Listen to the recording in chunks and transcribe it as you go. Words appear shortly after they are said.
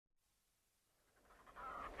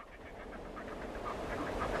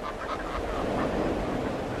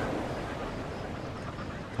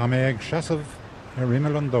Támeag Shasav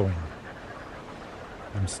Erimalondoin.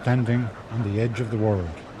 I'm standing on the edge of the world.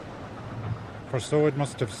 For so it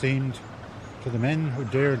must have seemed to the men who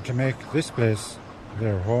dared to make this place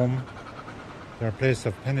their home, their place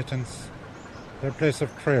of penitence, their place of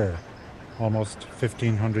prayer almost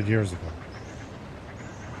 1,500 years ago.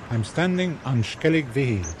 I'm standing on Skellig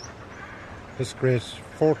Vihil, this great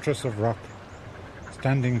fortress of rock,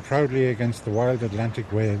 standing proudly against the wild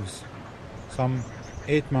Atlantic waves, some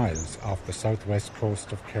 8 miles off the southwest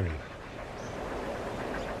coast of Kerry.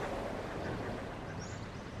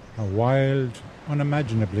 A wild,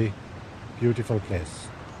 unimaginably beautiful place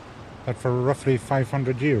that for roughly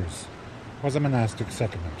 500 years was a monastic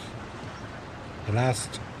settlement, the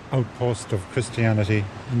last outpost of Christianity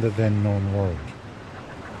in the then known world.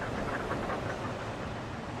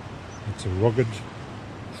 It's a rugged,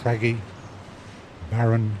 craggy,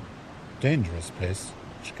 barren, dangerous place,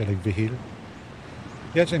 Skellig Vihil.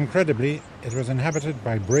 Yet incredibly, it was inhabited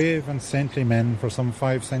by brave and saintly men for some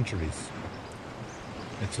 5 centuries.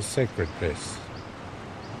 It's a sacred place.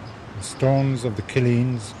 The stones of the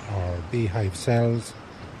Killeens, or beehive cells,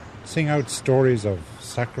 sing out stories of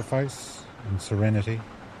sacrifice and serenity,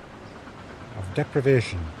 of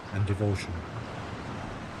deprivation and devotion.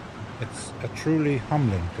 It's a truly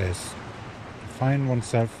humbling place to find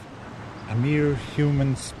oneself a mere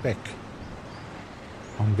human speck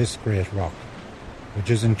on this great rock, which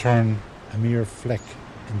is in turn a mere fleck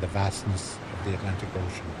in the vastness of the Atlantic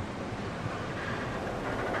Ocean.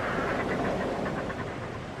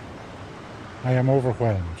 I am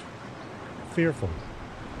overwhelmed, fearful,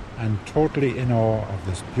 and totally in awe of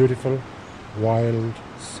this beautiful, wild,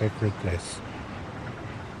 sacred place.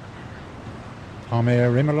 Támeag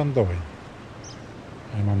Erimalondoin.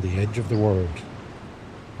 I'm on the edge of the world,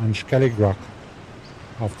 on Skellig Rock,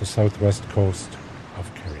 off the southwest coast of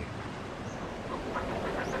Kerry.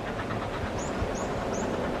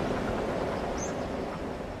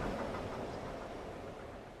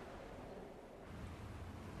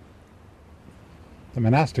 The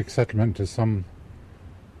monastic settlement is some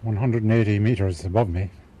 180 metres above me,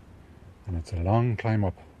 and it's a long climb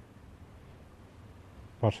up.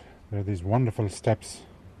 But there are these wonderful steps,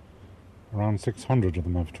 around 600 of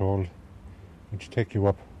them I've told, which take you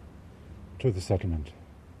up to the settlement.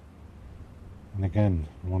 And again,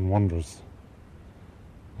 one wonders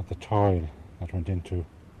at the toil that went into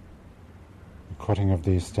the cutting of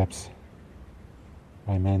these steps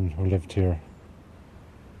by men who lived here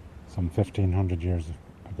some 1,500 years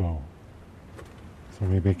ago. So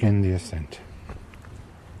we begin the ascent.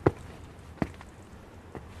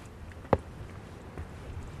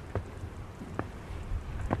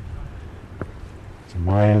 It's a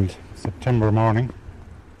mild September morning.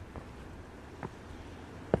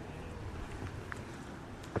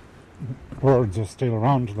 Birds are still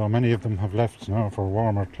around, though many of them have left now for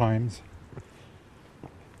warmer climes.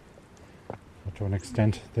 But to an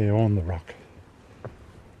extent they own the rock.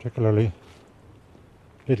 Particularly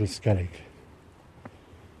Little Skellig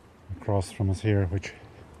across from us here, which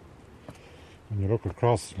when you look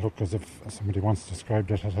across, look as if somebody once described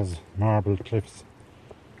it, it has marble cliffs,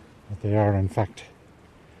 but they are in fact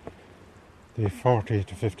the 40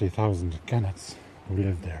 to 50,000 gannets who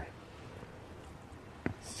live there.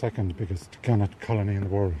 Second biggest gannet colony in the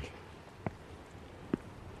world.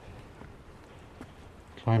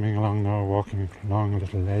 Climbing along now, walking along a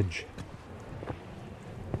little ledge.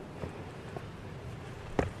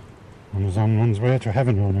 One is on one's way to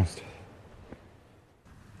heaven almost.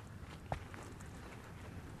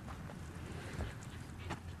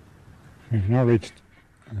 We've now reached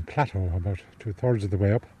a plateau about 2/3 of the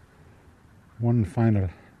way up. One final,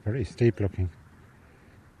 very steep looking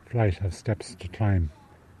flight of steps to climb.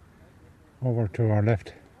 Over to our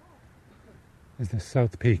left is the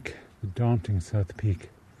South Peak, the daunting South Peak.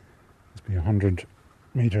 It must be 100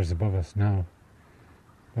 metres above us now.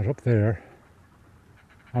 But up there,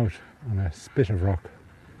 out on a spit of rock,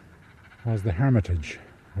 was the Hermitage,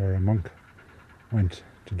 where a monk went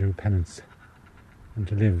to do penance and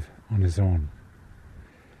to live on his own.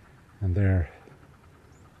 And there,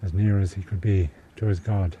 as near as he could be to his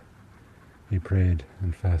God, he prayed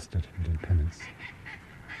and fasted and did penance.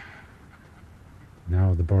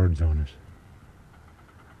 Now the birds on it,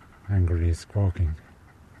 angrily squawking,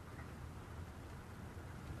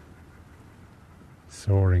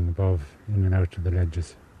 soaring above, in and out to the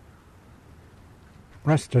ledges.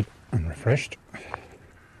 Rested and refreshed,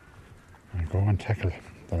 I'll go and tackle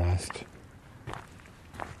the last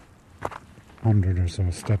 100 or so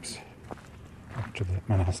steps up to the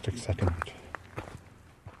monastic settlement.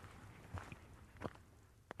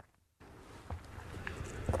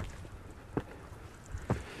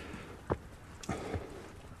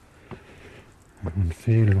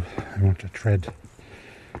 feel I want to tread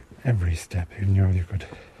every step. Even though you could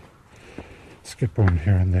skip one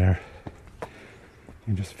here and there,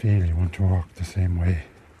 you just feel you want to walk the same way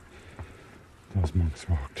those monks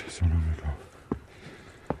walked so long ago.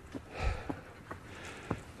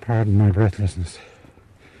 Pardon my breathlessness,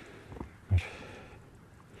 but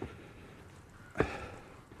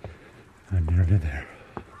I'm nearly there.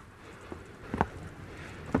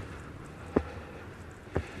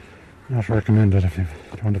 Not recommended if you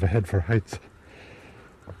don't have a head for heights.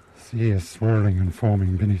 Sea is swirling and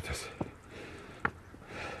foaming beneath us.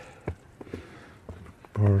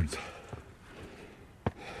 Birds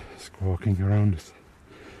squawking around us.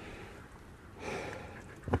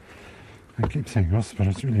 I keep saying us, but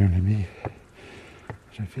it's really only me.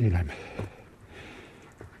 But I feel I'm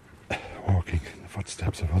walking in the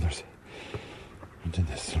footsteps of others. I did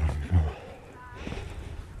this so long ago.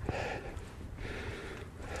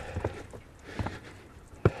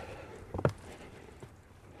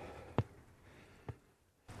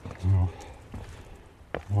 Now,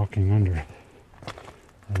 walking under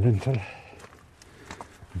a lintel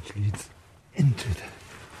which leads into the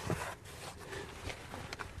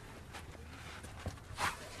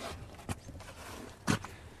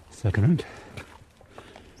settlement.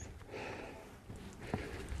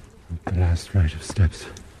 Up the last flight of steps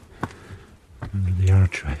under the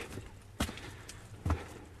archway.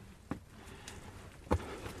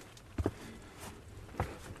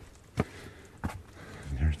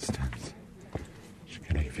 And there it stands.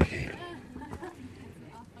 Skellig Vigil.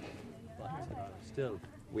 Still,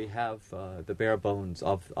 we have the bare bones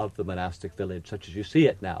of the monastic village, such as you see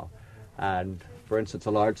it now. And, for instance,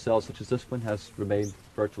 a large cell such as this one has remained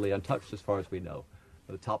virtually untouched as far as we know.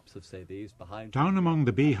 The tops of, say, these behind... Down among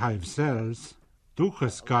the beehive cells,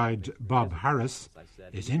 Dúchas guide Bob Harris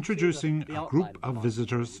is introducing a group of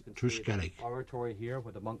visitors to Skellig. Oratory here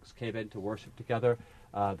where the monks came in to worship together,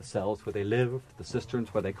 the cells where they lived, the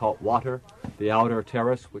cisterns where they caught water, the outer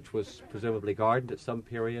terrace which was presumably gardened at some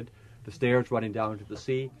period, the stairs running down to the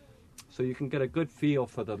sea. So you can get a good feel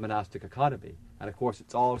for the monastic economy. And of course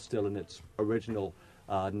it's all still in its original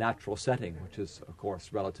natural setting, which is of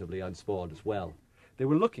course relatively unspoiled as well. They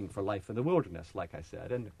were looking for life in the wilderness, like I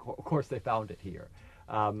said, and of course they found it here.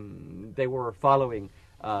 They were following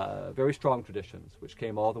very strong traditions which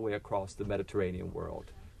came all the way across the Mediterranean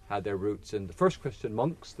world, had their roots in the first Christian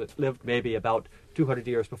monks that lived maybe about 200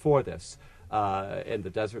 years before this in the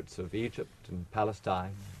deserts of Egypt and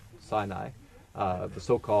Palestine, Sinai. The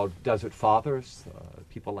so-called Desert Fathers,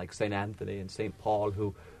 people like St. Anthony and St. Paul,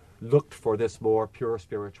 who looked for this more pure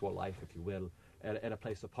spiritual life, if you will, in a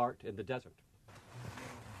place apart in the desert.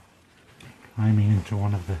 Climbing into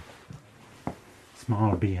one of the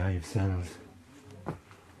small beehive cells.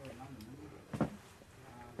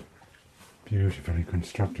 Beautifully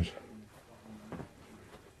constructed.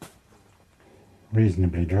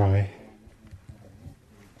 Reasonably dry.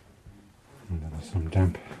 And there was some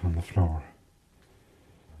damp on the floor.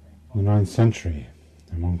 In the 9th century,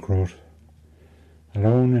 a monk wrote,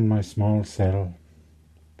 "Alone in my small cell,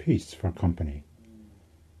 peace for company,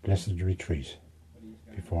 blessed retreat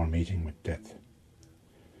before meeting with death.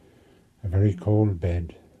 A very cold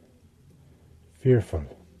bed, fearful,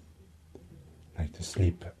 like the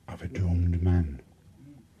sleep of a doomed man.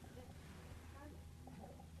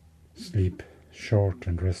 Sleep short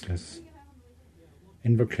and restless,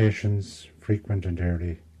 invocations frequent and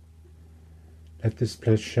early. Let this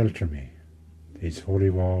place shelter me, these holy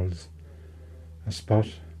walls, a spot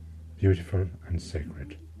beautiful and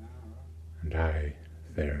sacred, and I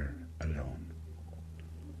there alone."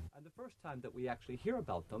 And the first time that we actually hear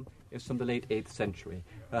about them is from the late 8th century,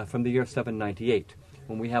 from the year 798,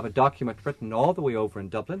 when we have a document written all the way over in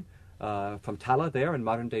Dublin, from Tala there in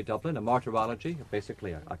modern-day Dublin, a martyrology,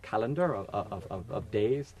 basically a calendar of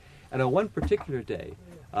days. And on one particular day,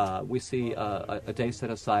 we see a day set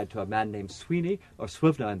aside to a man named Sweeney, or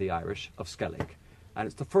Swivna in the Irish, of Skellig. And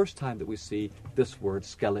it's the first time that we see this word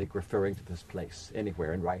Skellig referring to this place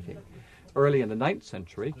anywhere in writing. Early in the 9th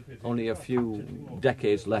century, only a few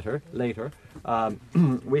decades later,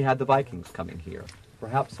 we had the Vikings coming here,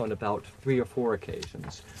 perhaps on about 3 or 4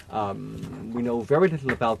 occasions. We know very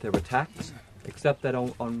little about their attacks, except that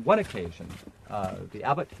on one occasion, the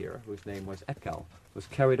abbot here, whose name was Eckau, was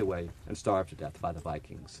carried away and starved to death by the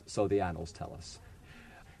Vikings, so the annals tell us.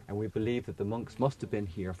 And we believe that the monks must have been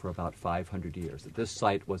here for about 500 years, that this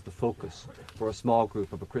site was the focus for a small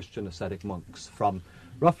group of Christian ascetic monks from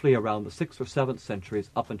roughly around the 6th or 7th centuries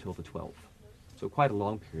up until the 12th. So quite a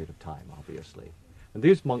long period of time, obviously. And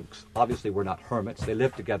these monks obviously were not hermits. They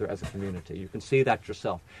lived together as a community. You can see that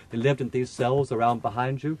yourself. They lived in these cells around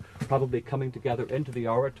behind you, probably coming together into the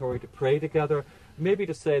oratory to pray together, maybe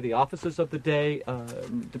to say the offices of the day,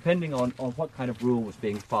 depending on what kind of rule was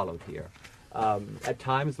being followed here. At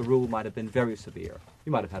times, the rule might have been very severe.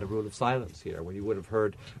 You might have had a rule of silence here, where you would have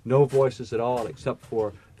heard no voices at all except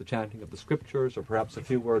for the chanting of the scriptures or perhaps a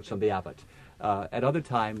few words from the abbot. At other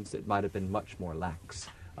times, it might have been much more lax.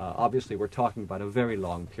 Obviously, we're talking about a very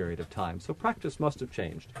long period of time, so practice must have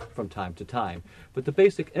changed from time to time. But the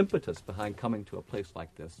basic impetus behind coming to a place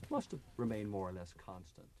like this must have remained more or less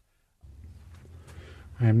constant.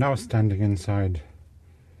 I am now standing inside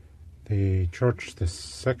the church, the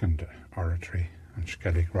second oratory on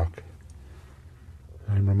Skellig Rock.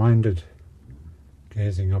 I'm reminded,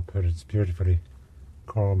 gazing up at its beautifully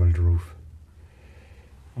corbelled roof,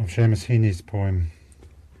 of Seamus Heaney's poem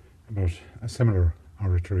about a similar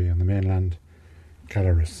oratory on the mainland,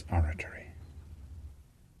 Calaris Oratory.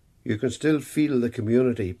 You can still feel the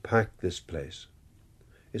community pack this place.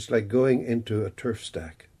 It's like going into a turf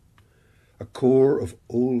stack. A core of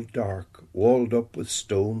old dark, walled up with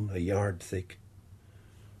stone a yard thick.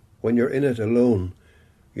 When you're in it alone,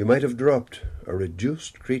 you might have dropped, a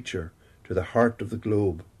reduced creature, to the heart of the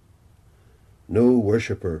globe. No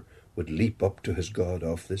worshipper would leap up to his God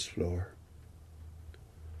off this floor.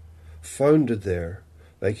 Founded there,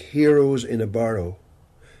 like heroes in a barrow,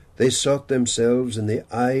 they sought themselves in the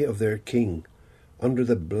eye of their king, under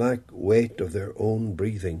the black weight of their own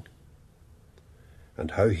breathing.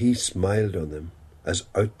 And how he smiled on them as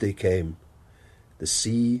out they came, the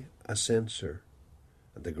sea a censer,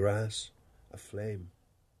 and the grass a flame.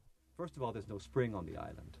 First of all, there's no spring on the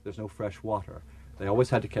island. There's no fresh water. They always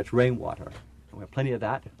had to catch rainwater. And we have plenty of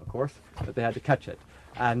that, of course, but they had to catch it.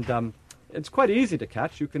 And it's quite easy to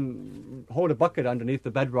catch. You can hold a bucket underneath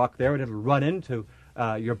the bedrock there and it'll run into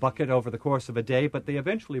your bucket over the course of a day, but they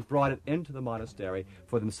eventually brought it into the monastery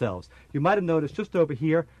for themselves. You might have noticed just over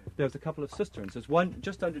here there's a couple of cisterns. There's one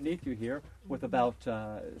just underneath you here with about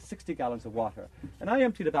 60 gallons of water. And I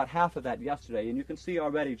emptied about half of that yesterday, and you can see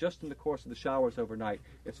already just in the course of the showers overnight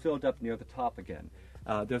it's filled up near the top again.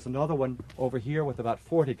 There's another one over here with about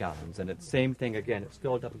 40 gallons, and it's same thing again. It's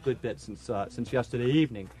filled up a good bit since yesterday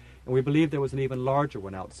evening. And we believe there was an even larger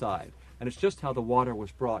one outside. And it's just how the water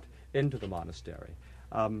was brought into the monastery.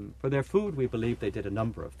 For their food, we believe they did a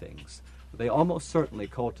number of things. They almost certainly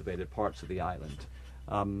cultivated parts of the island.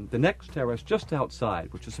 The next terrace just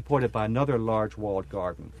outside, which is supported by another large walled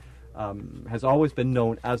garden, has always been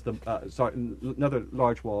known as another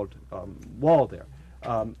large walled wall there,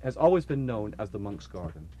 has always been known as the Monk's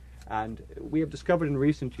Garden. And we have discovered in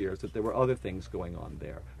recent years that there were other things going on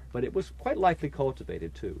there. But it was quite likely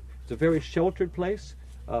cultivated too. It's a very sheltered place.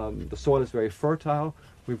 The soil is very fertile.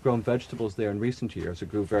 We've grown vegetables there in recent years. It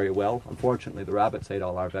grew very well. Unfortunately, the rabbits ate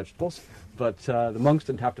all our vegetables, but the monks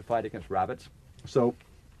didn't have to fight against rabbits. So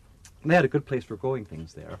they had a good place for growing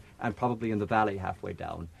things there, and probably in the valley halfway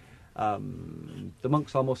down. The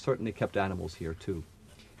monks almost certainly kept animals here too.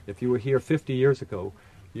 If you were here 50 years ago,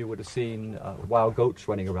 you would have seen wild goats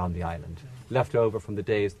running around the island, left over from the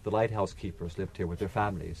days that the lighthouse keepers lived here with their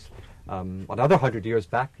families. Another 100 years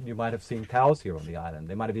back, you might have seen cows here on the island.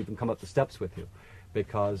 They might have even come up the steps with you,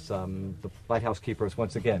 because the lighthouse keepers,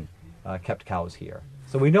 once again, kept cows here.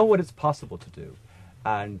 So we know what it's possible to do,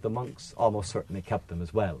 and the monks almost certainly kept them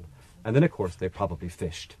as well. And then, of course, they probably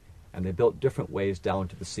fished, and they built different ways down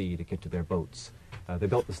to the sea to get to their boats. They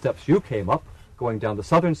built the steps you came up, going down the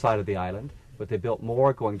southern side of the island, but they built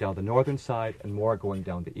more going down the northern side and more going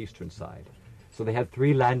down the eastern side. So they had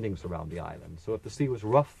 3 landings around the island. So if the sea was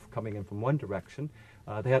rough coming in from one direction,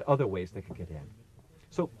 they had other ways they could get in.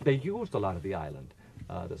 So they used a lot of the island.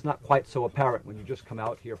 That's not quite so apparent when you just come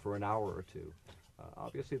out here for an hour or two.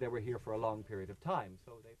 Obviously they were here for a long period of time,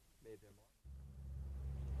 so they made their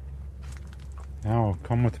mark. Now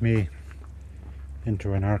come with me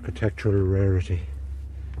into an architectural rarity.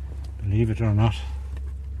 Believe it or not,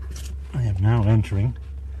 I am now entering,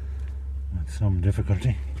 with some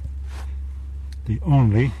difficulty, the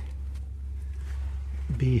only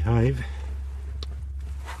beehive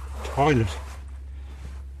toilet.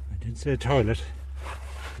 I did say toilet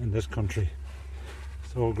in this country,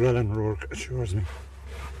 so Grellan Rourke assures me.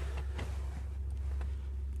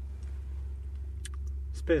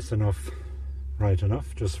 Space enough, right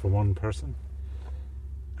enough, just for one person,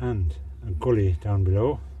 and a gully down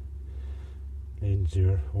below leads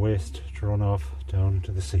your waste to run off down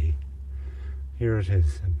to the sea. Here it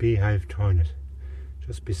is, a beehive toilet,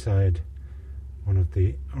 just beside one of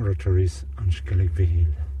the oratories on Skellig Vihil.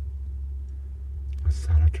 A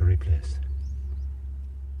solitary place.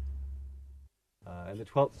 In the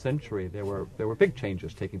 12th century, there were big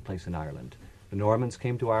changes taking place in Ireland. The Normans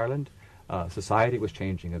came to Ireland. Society was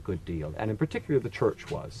changing a good deal, and in particular the church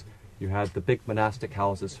was. You had the big monastic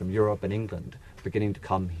houses from Europe and England beginning to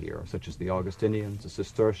come here, such as the Augustinians, the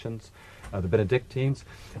Cistercians, the Benedictines,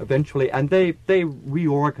 eventually, and they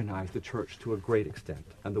reorganized the church to a great extent.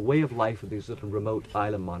 And the way of life of these little remote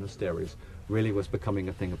island monasteries really was becoming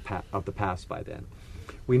a thing of the past by then.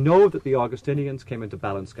 We know that the Augustinians came into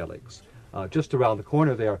Ballinskelligs, just around the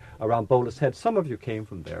corner there, around Bolas Head. Some of you came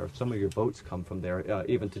from there. Some of your boats come from there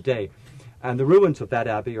even today. And the ruins of that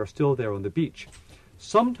abbey are still there on the beach.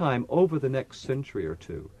 Sometime over the next century or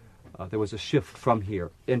two, there was a shift from here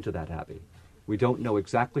into that abbey. We don't know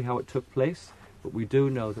exactly how it took place, but we do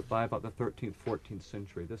know that by about the 13th, 14th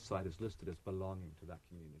century, this site is listed as belonging to that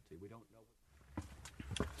community. We don't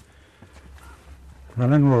know.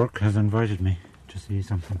 Alan Rourke has invited me to see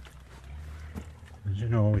something. As you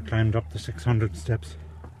know, we climbed up the 600 steps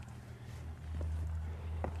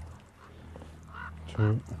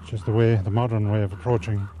to just the modern way of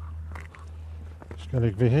approaching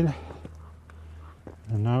Skellig Vihill,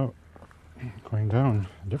 and now going down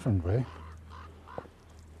a different way,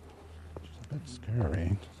 which is a bit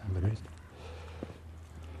scary, to say the least.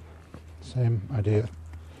 Same idea,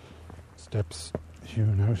 steps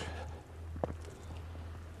hewn out.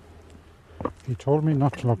 He told me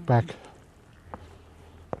not to look back.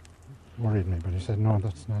 Worried me, but he said, no,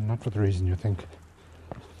 that's not for the reason you think.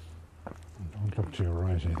 And don't look to your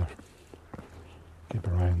right either. Keep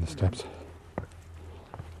your eye on the steps.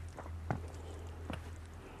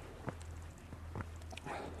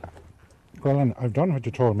 Well, and I've done what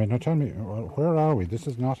you told me. Now tell me, well, where are we? This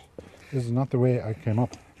is not the way I came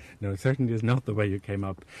up. No, it certainly is not the way you came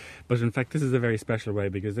up. But in fact, this is a very special way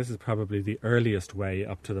because this is probably the earliest way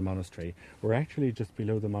up to the monastery. We're actually just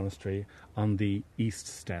below the monastery on the east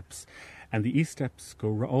steps. And the east steps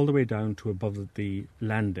go all the way down to above the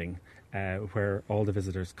landing where all the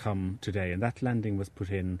visitors come today. And that landing was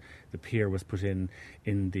put in, the pier was put in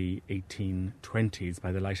the 1820s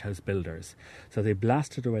by the lighthouse builders. So they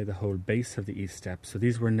blasted away the whole base of the east steps. So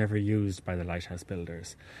these were never used by the lighthouse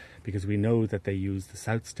builders, because we know that they used the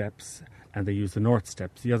south steps and they used the north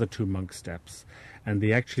steps, the other two monk steps, and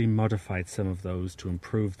they actually modified some of those to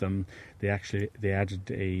improve them. They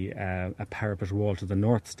added a parapet wall to the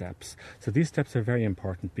north steps. So these steps are very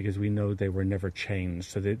important because we know they were never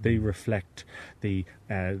changed. So they reflect the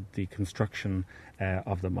construction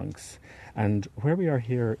of the monks. And where we are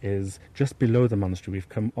here is just below the monastery. We've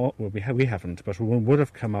come, we haven't, but one would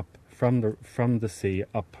have come up from the sea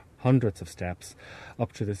up hundreds of steps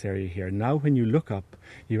up to this area here. Now when you look up,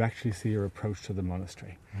 you actually see your approach to the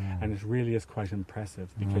monastery. And it really is quite impressive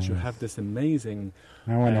because you have this amazing...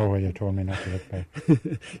 Now I know where you told me not to look back.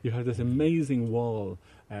 You have this amazing wall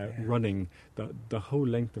running the whole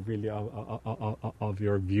length of really of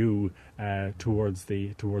your view towards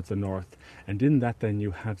the north, and in that then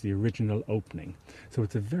you have the original opening. So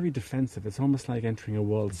it's a very defensive. It's almost like entering a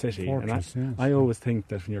walled city. Fortress, and I always think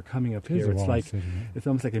that when you're coming up here, it's like it's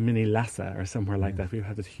almost like a mini Lhasa or somewhere like that. We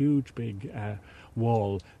have this huge big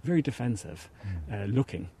wall, very defensive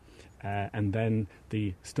looking, and then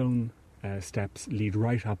the stone steps lead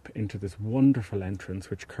right up into this wonderful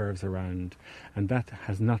entrance which curves around, and that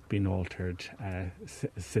has not been altered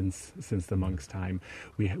since the monks' time.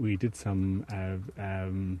 We did some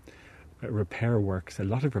repair works, a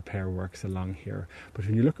lot of repair works along here, but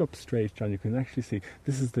when you look up straight, John, you can actually see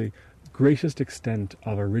this is the greatest extent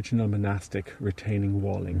of original monastic retaining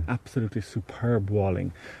walling, absolutely superb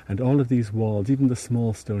walling. And all of these walls, even the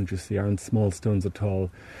small stones you see, aren't small stones at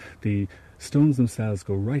all. The stones themselves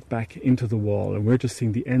go right back into the wall, and we're just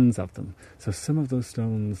seeing the ends of them. So some of those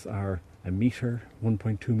stones are a metre,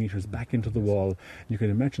 1.2 metres back into the wall. You can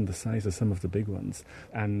imagine the size of some of the big ones.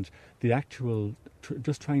 And the actual,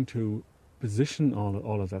 just trying to position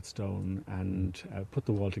all of that stone and put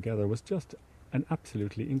the wall together was just an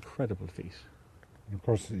absolutely incredible feat. Of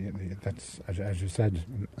course, that's, as you said,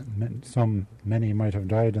 many might have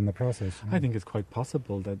died in the process. I think it's quite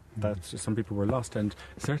possible that some people were lost, and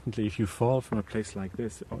certainly if you fall from a place like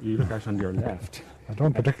this, you look out on your left. I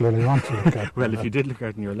don't particularly want to look at. Well, if you did look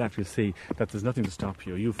out on your left, you'll see that there's nothing to stop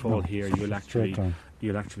you. You fall here, you'll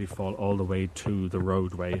actually fall all the way to the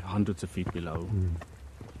roadway, hundreds of feet below.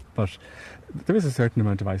 But there is a certain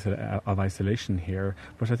amount of isolation here,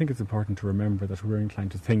 but I think it's important to remember that we're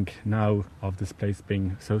inclined to think now of this place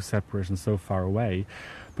being so separate and so far away.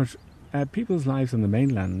 But people's lives on the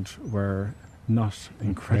mainland were not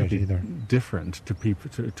incredibly different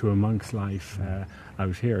to a monk's life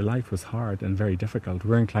out here. Life was hard and very difficult.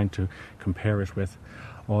 We're inclined to compare it with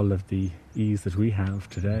all of the ease that we have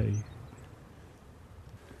today.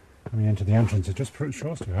 coming into the entrance, it just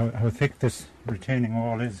shows you how thick this retaining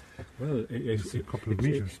wall is. Well, It's a couple of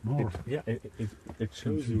metres more. It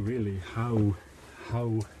shows you really how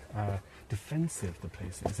defensive the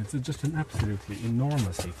place is. It's just an absolutely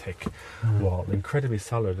enormously thick wall, incredibly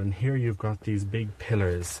solid. And here you've got these big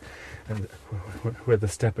pillars, where the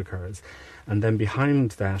step occurs, and then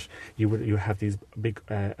behind that you have these big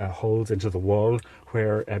holes into the wall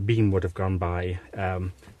where a beam would have gone by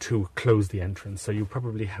to close the entrance. So you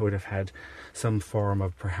probably would have had some form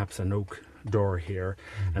of perhaps an oak door here,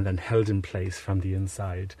 and then held in place from the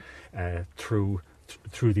inside through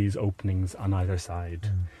these openings on either side.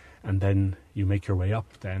 And then you make your way up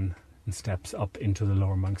then in steps up into the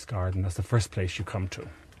Lower Monk's Garden. That's the first place you come to.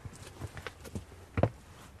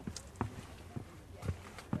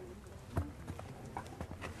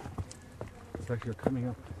 It's like you're coming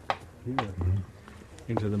up here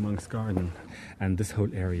into the Monk's Garden. And this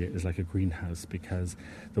whole area is like a greenhouse because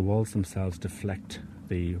the walls themselves deflect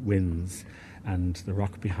the winds, and the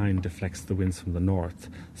rock behind deflects the winds from the north.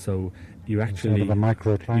 So you actually sort of a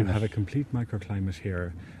microclimate. You have a complete microclimate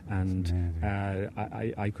here. And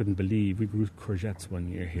I couldn't believe, we grew courgettes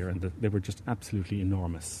one year here, and they were just absolutely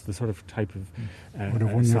enormous. The sort of type of would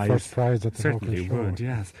have won your size, first prize at the certainly local show. would,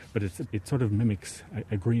 yes. But it sort of mimics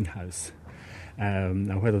a greenhouse.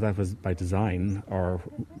 Now, whether that was by design or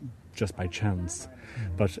just by chance,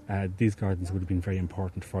 but these gardens would have been very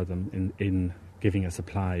important for them in giving a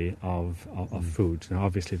supply of food. Now,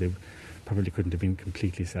 obviously, they probably couldn't have been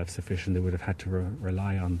completely self-sufficient. They would have had to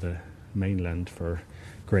rely on the mainland for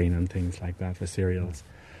grain and things like that, for cereals.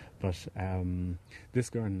 But this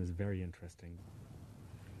garden is very interesting.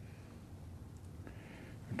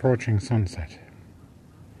 Approaching sunset,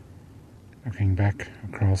 looking back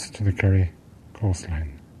across to the Kerry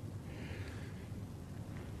coastline.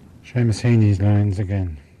 Seamus Heaney's lines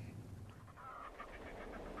again.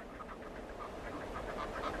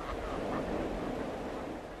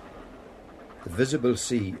 The visible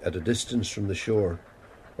sea at a distance from the shore,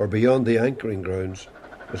 or beyond the anchoring grounds,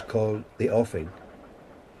 was called the offing.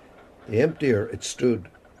 The emptier it stood,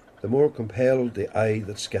 the more compelled the eye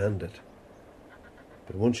that scanned it.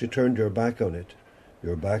 But once you turned your back on it,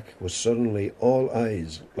 your back was suddenly all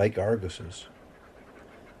eyes like Argus's.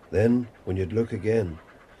 Then, when you'd look again,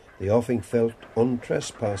 the offing felt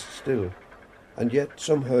untrespassed still, and yet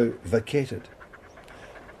somehow vacated,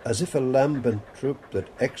 as if a lambent troop that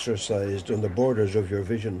exercised on the borders of your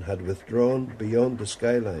vision had withdrawn beyond the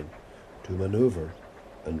skyline to manoeuvre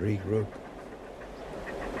and regroup.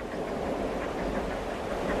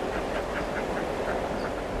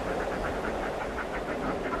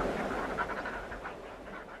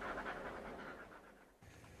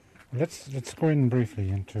 Let's go in briefly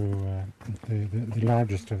into the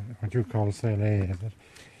largest of what you call Cell A, is it?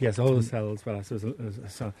 Yes, all the cells. Well, I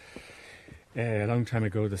suppose a long time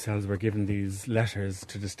ago, the cells were given these letters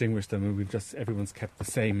to distinguish them, and everyone's kept the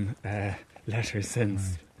same letters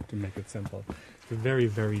since, to make it simple. It's a very,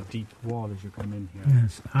 very deep wall as you come in here.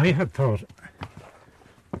 Yes, I had thought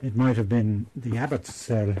it might have been the abbot's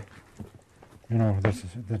cell. You know,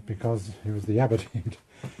 that because he was the abbot,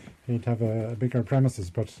 he'd have a bigger premises,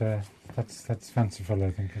 but that's fanciful,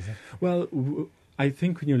 I think, is it? Well, I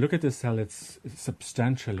think when you look at this cell, it's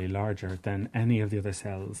substantially larger than any of the other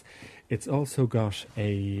cells. It's also got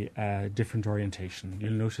a different orientation.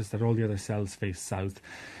 You'll notice that all the other cells face south,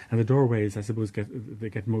 and the doorways, I suppose,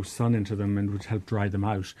 get most sun into them and would help dry them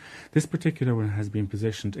out. This particular one has been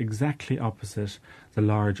positioned exactly opposite the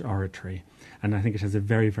large oratory, and I think it has a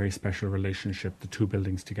very, very special relationship, the two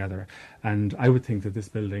buildings together. And I would think that this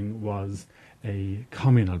building was a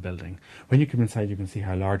communal building. When you come inside, you can see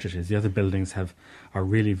how large it is. The other buildings are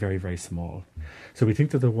really very, very small. So we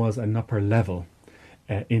think that there was an upper level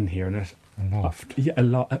in here. And a loft.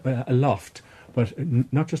 A loft, but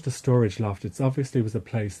not just a storage loft. It obviously was a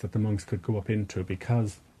place that the monks could go up into,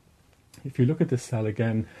 because if you look at this cell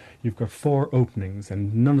again, you've got 4 openings,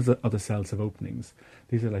 and none of the other cells have openings.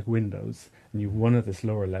 These are like windows, and you've 1 at this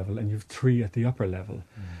lower level, and you've 3 at the upper level.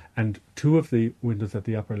 And 2 of the windows at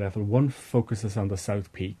the upper level, one focuses on the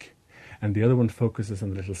south peak, and the other one focuses on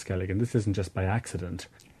the little skellig. And this isn't just by accident.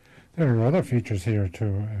 There are other features here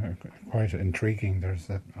too, quite intriguing. There's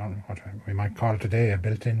that, what we might call today a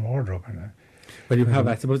built-in wardrobe. Well, you have,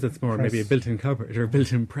 I suppose it's more maybe a built-in cupboard or a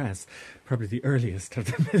built-in press, probably the earliest of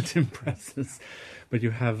the built-in presses. But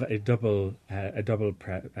you have a double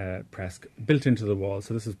press built into the wall.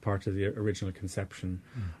 So this is part of the original conception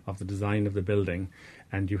of the design of the building.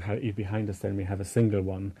 And you have behind us then we have a single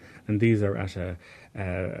one, and these are at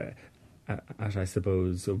I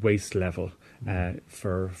suppose a waist level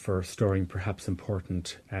for storing perhaps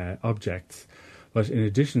important objects. But in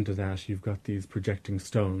addition to that, you've got these projecting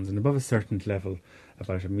stones, and above a certain level,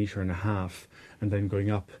 about 1.5 meters, and then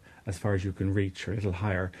going up as far as you can reach, or a little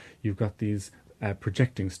higher, you've got these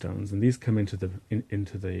projecting stones, and these come into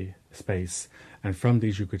the space, and from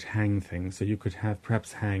these you could hang things. So you could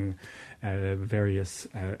perhaps hang various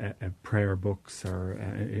prayer books or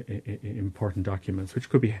important documents, which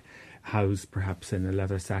could be housed perhaps in a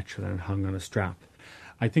leather satchel and hung on a strap.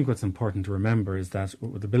 I think what's important to remember is that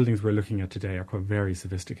the buildings we're looking at today are quite very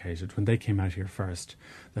sophisticated. When they came out here first,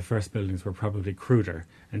 the first buildings were probably cruder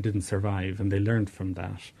and didn't survive, and they learned from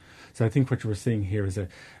that. So I think what we're seeing here is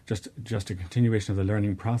just a continuation of the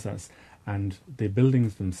learning process, and the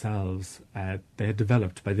buildings themselves, they had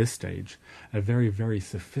developed by this stage a very, very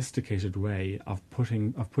sophisticated way of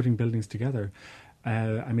putting buildings together.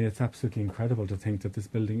 I mean, it's absolutely incredible to think that this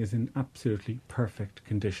building is in absolutely perfect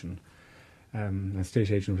condition. An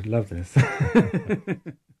estate agent would love this.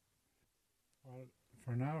 Well,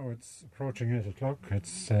 for now it's approaching 8 o'clock.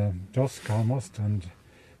 It's dusk almost, and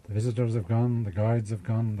the visitors have gone, the guides have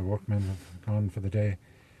gone, the workmen have gone for the day,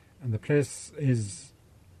 and the place is,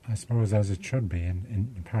 I suppose, as it should be.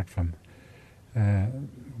 Apart from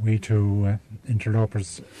we two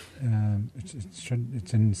interlopers,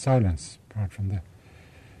 it's in silence. Apart from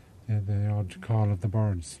the odd call of the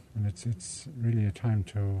birds, and it's really a time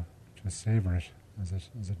to savour it as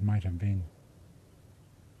it might have been.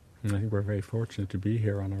 And I think we're very fortunate to be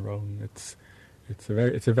here on our own. It's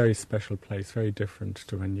a very special place, very different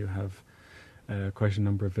to when you have quite a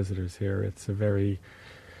number of visitors here. It's a very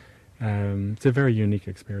unique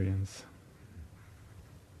experience.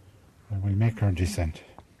 Well, we'll make our descent.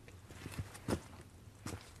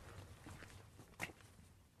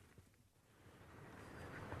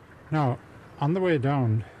 Now, on the way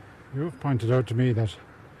down, you've pointed out to me that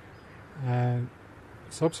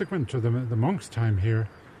subsequent to the monks' time here,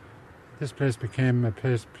 this place became a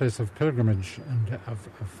place of pilgrimage and of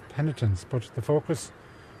penitence, but the focus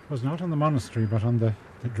was not on the monastery but on the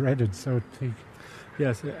dreaded South Peak.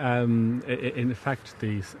 Yes, in fact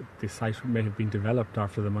the site may have been developed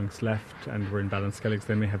after the monks left and were in Ballinskellig.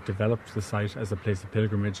 They may have developed the site as a place of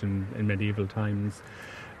pilgrimage in medieval times,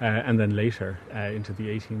 and then later into the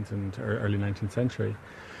 18th and early 19th century.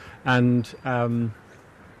 And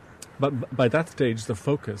but by that stage, the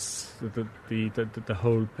focus, the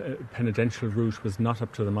whole penitential route was not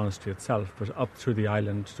up to the monastery itself, but up through the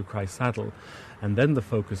island to Christsaddle, and then the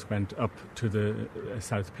focus went up to the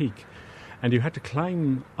South Peak, and you had to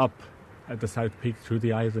climb up at the South Peak through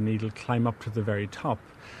the Eye of the Needle, climb up to the very top.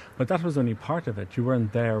 But that was only part of it. You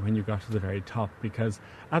weren't there when you got to the very top, because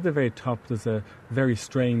at the very top there's a very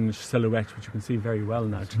strange silhouette, which you can see very well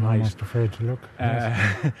now tonight. I'm almost afraid to look.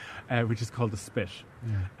 Which is called the Spit.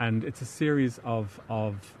 Yeah. And it's a series of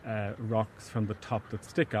rocks from the top that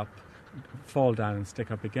stick up, fall down and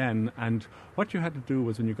stick up again. And what you had to do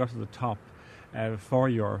was, when you got to the top, for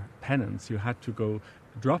your penance, you had to go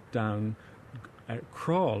drop down,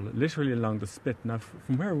 crawl literally along the spit. Now,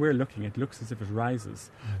 from where we're looking, it looks as if it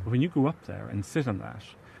rises. But when you go up there and sit on that,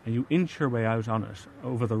 and you inch your way out on it,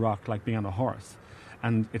 over the rock, like being on a horse,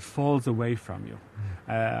 and it falls away from you.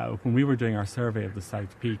 When we were doing our survey of the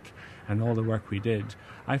South Peak and all the work we did,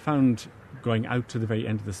 I found going out to the very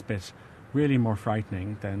end of the spit really more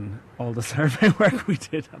frightening than all the survey work we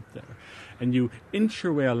did up there. And you inch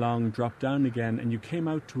your way along, drop down again, and you came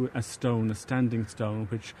out to a standing stone,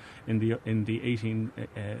 which in the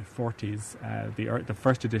 1840s, the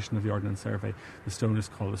first edition of the Ordnance Survey, the stone is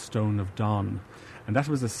called the Stone of Dawn. And that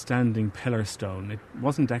was a standing pillar stone. It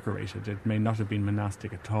wasn't decorated. It may not have been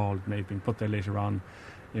monastic at all. It may have been put there later on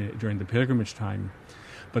during the pilgrimage time.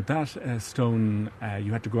 But that stone,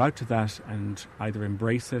 you had to go out to that and either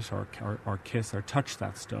embrace it or kiss or touch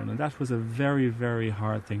that stone. And that was a very, very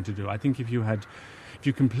hard thing to do. I think if you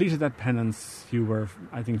completed that penance, you were,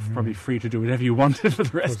 I think, probably free to do whatever you wanted for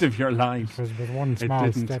the rest of your life. It was one small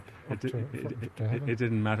step up to heaven. It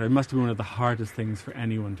didn't matter. It must have been one of the hardest things for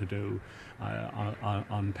anyone to do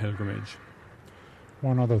on pilgrimage.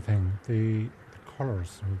 One other thing, the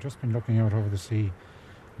colours. We've just been looking out over the sea.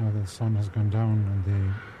 Now the sun has gone down and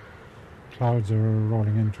the clouds are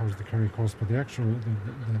rolling in towards the Kerry coast, but the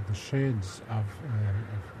shades of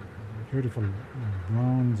beautiful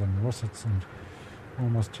browns and russets and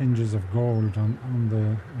almost tinges of gold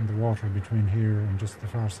on the water between here and just the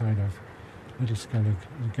far side of Little Skellig,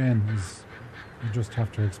 again, you just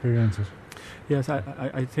have to experience it. Yes,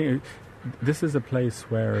 I think this is a place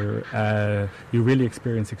where you really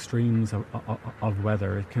experience extremes of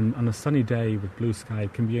weather. It can, on a sunny day with blue sky,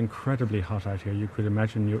 it can be incredibly hot out here. You could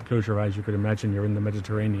imagine, you close your eyes, you could imagine you're in the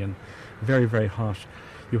Mediterranean, very, very hot.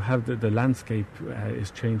 you have the landscape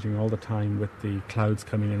is changing all the time with the clouds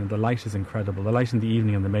coming in, and the light is incredible. The light in the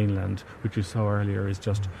evening on the mainland, which you saw earlier, is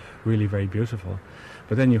just really very beautiful.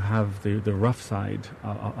 But then you have the rough side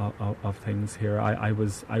of things here. I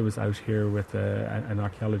was out here with an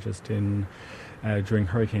archaeologist during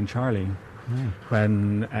Hurricane Charlie,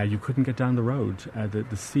 when you couldn't get down the road.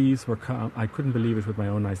 The seas were I couldn't believe it with my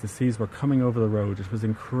own eyes. The seas were coming over the road. It was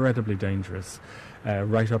incredibly dangerous,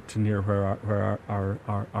 right up to near where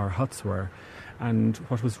our huts were. And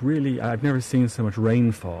what was really, I've never seen so much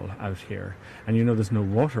rainfall out here. And there's no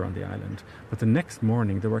water on the island. But the next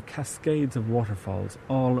morning there were cascades of waterfalls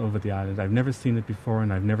all over the island. I've never seen it before,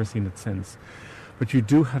 and I've never seen it since. But you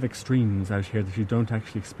do have extremes out here that you don't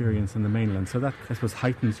actually experience in the mainland. So that, I suppose,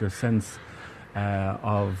 heightens your sense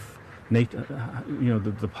of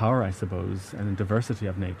the power, I suppose, and the diversity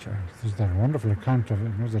of nature. There's that wonderful account of,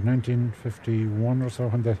 was it 1951 or so,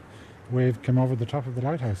 when the wave came over the top of the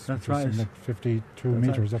lighthouse? That's right. Like 52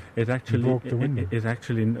 metres up. It actually broke the window. It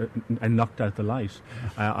actually knocked out the light.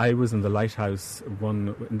 I was in the lighthouse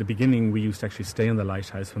in the beginning. We used to actually stay in the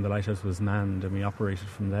lighthouse when the lighthouse was manned, and we operated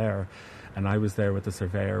from there. And I was there with the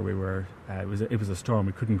surveyor. We were. It was a storm.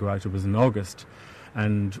 We couldn't go out. It was in August,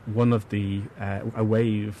 and a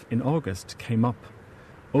wave in August came up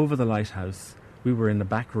over the lighthouse. We were in the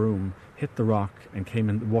back room, hit the rock, and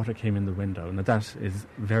the water came in the window. Now that is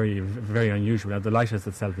very, very unusual. Now the lighthouse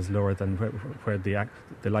itself is lower than where the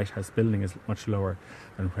lighthouse building is much lower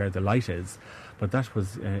than where the light is, but that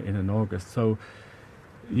was in August. So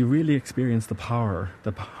you really experience the power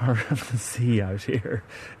of the sea out here,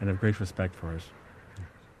 and have great respect for it.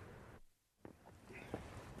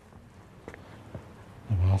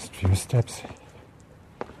 The last few steps.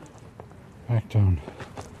 Back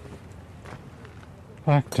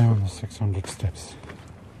down the 600 steps.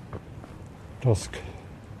 Dusk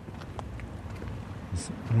is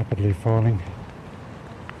rapidly falling.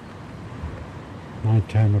 Night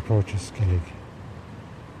time approaches Skellig.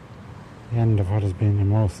 The end of what has been a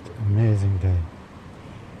most amazing day,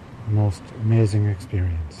 a most amazing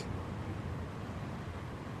experience.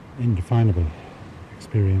 Indefinable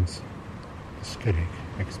experience, the Skellig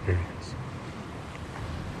experience.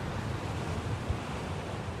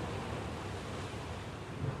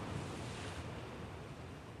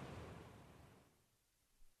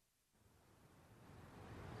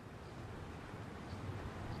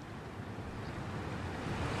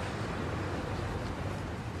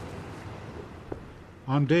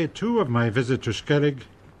 On day 2 of my visit to Skellig,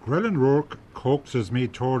 Grellan Rourke coaxes me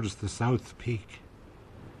towards the South Peak.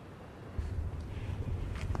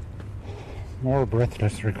 More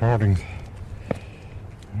breathless recordings.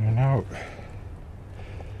 We're now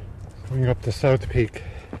going up the South Peak.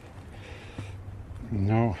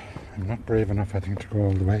 No, I'm not brave enough, I think, to go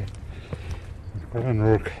all the way. Grellan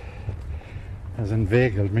Rourke has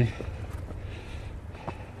inveigled me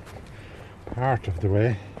part of the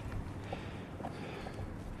way.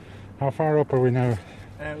 How far up are we now?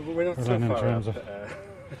 We're not so far up, John.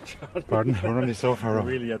 Pardon? We're only so far up.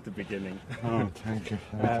 Really at the beginning. Oh, thank you.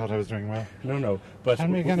 I thought I was doing well. No. But tell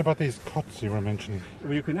me again about these cuts you were mentioning.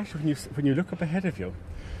 Well, you can actually, when you look up ahead of you,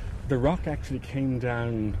 the rock actually came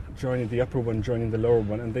down, joining the upper one, joining the lower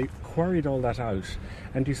one, and they quarried all that out.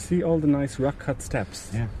 And you see all the nice rock-cut steps.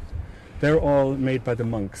 Yeah. They're all made by the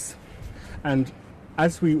monks. And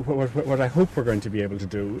what I hope we're going to be able to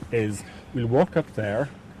do is we'll walk up there,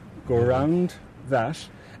 go around that,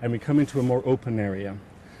 and we come into a more open area.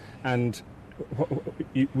 And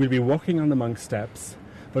we'll be walking on the monk steps,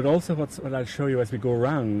 but also what I'll show you as we go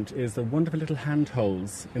around is the wonderful little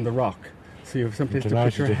handholds in the rock. So you have someplace to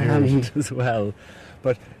put your hand as well.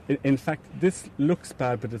 But in fact, this looks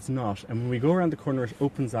bad, but it's not. And when we go around the corner, it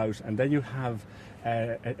opens out, and then you have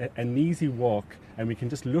an easy walk, and we can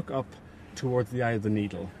just look up towards the eye of the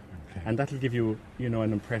needle. Okay. And that'll give you,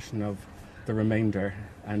 an impression of the remainder,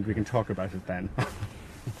 and we can talk about it then.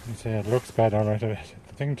 You say it looks bad, all right. The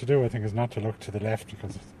thing to do, I think, is not to look to the left,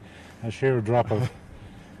 because it's a sheer drop of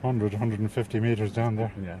 150 metres down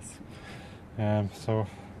there. Yes. So,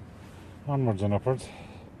 onwards and upwards.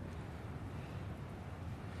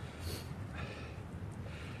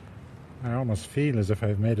 I almost feel as if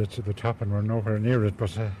I've made it to the top and we're nowhere near it,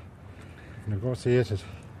 but I've negotiated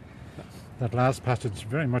that last passage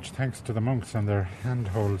very much thanks to the monks and their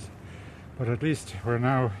handholds. But at least we're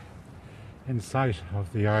now in sight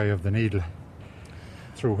of the eye of the needle,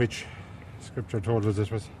 through which Scripture told us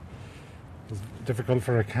it was difficult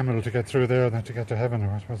for a camel to get through there than to get to heaven,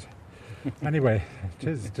 or it was. Anyway,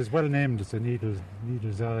 it is well named as a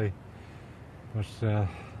needle's eye, but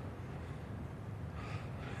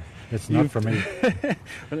It's not for me.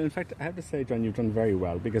 Well, in fact, I have to say, John, you've done very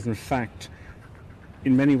well, because in fact,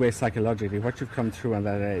 in many ways, psychologically, what you've come through on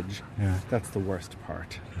that edge, that's the worst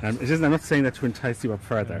part. I'm not saying that to entice you up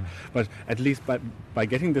further, but at least by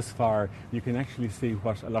getting this far, you can actually see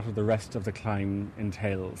what a lot of the rest of the climb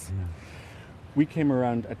entails. Yeah. We came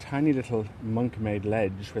around a tiny little monk-made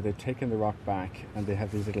ledge where they've taken the rock back, and they have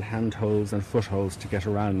these little handholds and footholds to get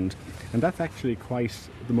around. And that's actually quite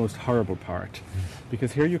the most horrible part,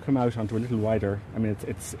 because here you come out onto a little wider, I mean,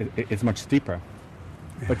 it's much steeper,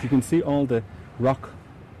 but you can see all the rock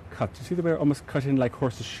cuts. You see the way they're almost cut in like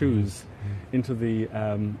horses' shoes into the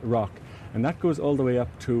rock. And that goes all the way up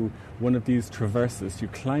to one of these traverses. You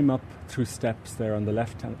climb up through steps there on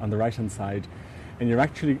the right-hand side, and you're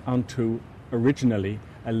actually onto originally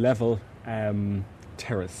a level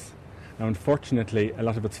terrace. Now, unfortunately, a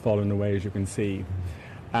lot of it's fallen away, as you can see.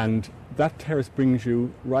 And that terrace brings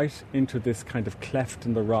you right into this kind of cleft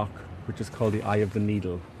in the rock, which is called the Eye of the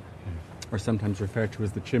Needle, or sometimes referred to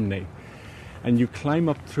as the chimney. And you climb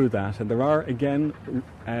up through that, and there are, again,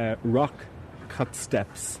 rock-cut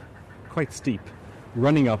steps, quite steep,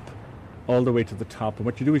 running up all the way to the top. And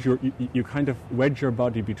what you do is you kind of wedge your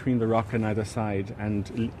body between the rock on either side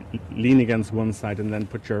and lean against one side, and then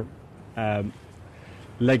put your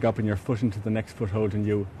leg up and your foot into the next foothold, and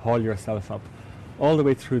you haul yourself up all the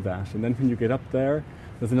way through that. And then when you get up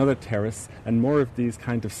there's another terrace and more of these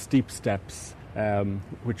kind of steep steps,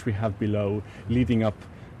 which we have below, leading up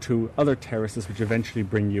to other terraces which eventually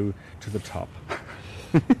bring you to the top.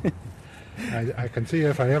 I can see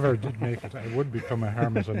if I ever did make it, I would become a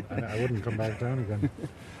hermit and I wouldn't come back down again.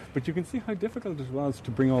 But you can see how difficult it was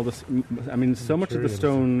to bring all this. I mean, so much of the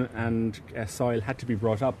stone and soil had to be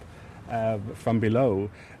brought up from below,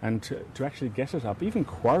 and to actually get it up, even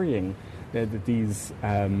quarrying these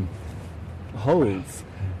holes,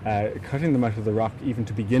 cutting them out of the rock, even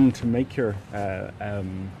to begin to make your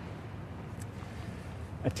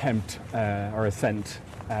attempt or ascent.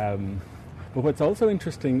 But what's also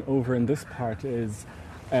interesting over in this part is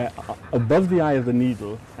above the Eye of the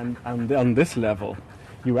Needle and on this level,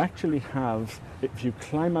 you actually have, if you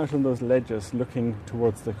climb out on those ledges looking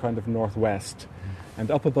towards the kind of northwest,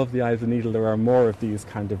 and up above the Eye of the Needle there are more of these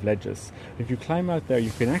kind of ledges. If you climb out there,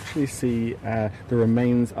 you can actually see the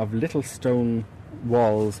remains of little stone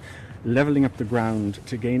walls levelling up the ground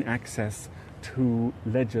to gain access to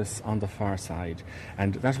ledges on the far side,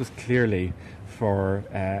 and that was clearly for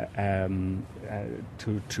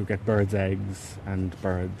to get birds' eggs and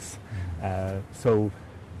birds. So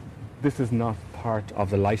this is not part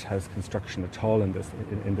of the lighthouse construction at all in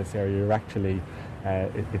this area. You're actually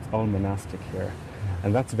it's all monastic here,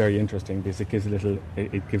 and that's very interesting because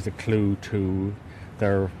it gives a clue to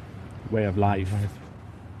their way of life.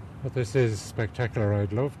 But this is spectacular.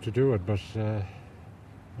 I'd love to do it, but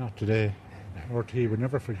not today. RT would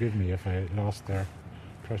never forgive me if I lost their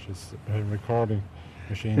precious recording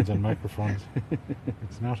machines and microphones.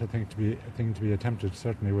 It's not a thing to be attempted,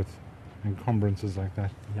 certainly with encumbrances like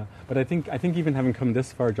that. Yeah, but I think even having come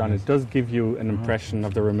this far, John, it does give you an impression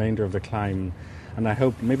of the remainder of the climb. And I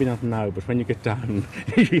hope, maybe not now, but when you get down,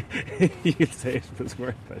 you'll say it was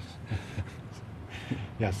worth it.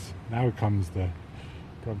 Yes, now comes the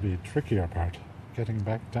probably trickier part, getting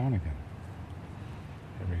back down again.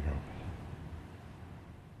 Here we go.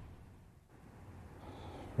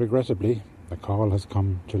 Regrettably, the call has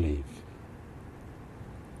come to leave.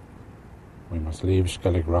 We must leave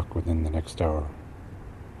Skellig Rock within the next hour.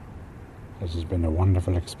 It has been a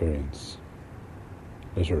wonderful experience.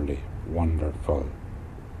 Literally wonderful.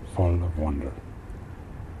 Full of wonder.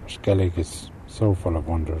 Skellig is so full of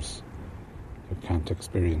wonders, you can't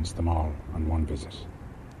experience them all on one visit.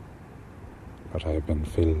 But I have been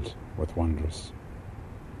filled with wonders.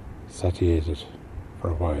 Satiated for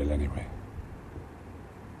a while anyway.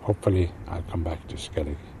 Hopefully I'll come back to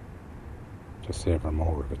Skellig to savour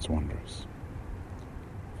more of its wonders.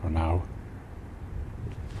 For now,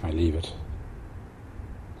 I leave it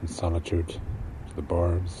in solitude to the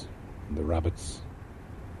birds and the rabbits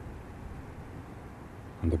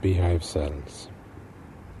and the beehive cells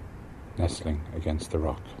nestling against the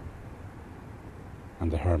rock, and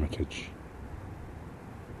the hermitage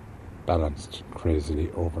balanced crazily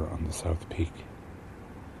over on the south peak.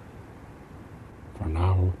 For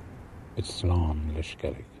now, it's Slán le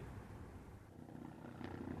Skellig.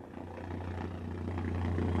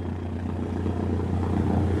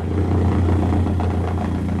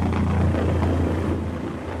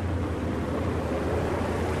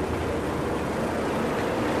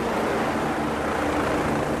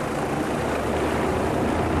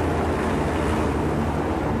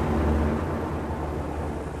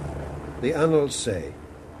 The annals say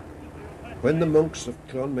When the monks of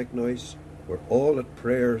Clonmacnoise were all at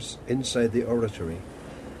prayers inside the oratory,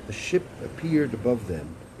 the ship appeared above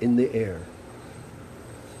them in the air.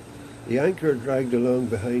 The anchor dragged along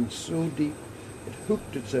behind so deep it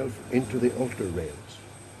hooked itself into the altar rails,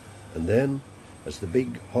 and then, as the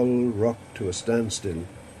big hull rocked to a standstill,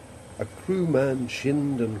 a crewman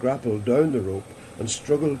shinned and grappled down the rope and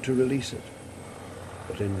struggled to release it,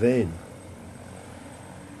 but in vain.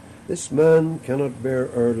 "This man cannot bear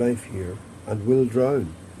our life here, and will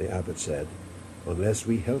drown," the abbot said, "unless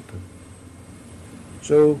we help him."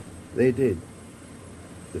 So they did.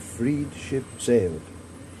 The freed ship sailed,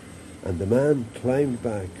 and the man climbed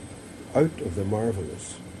back out of the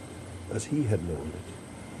marvellous as he had known it.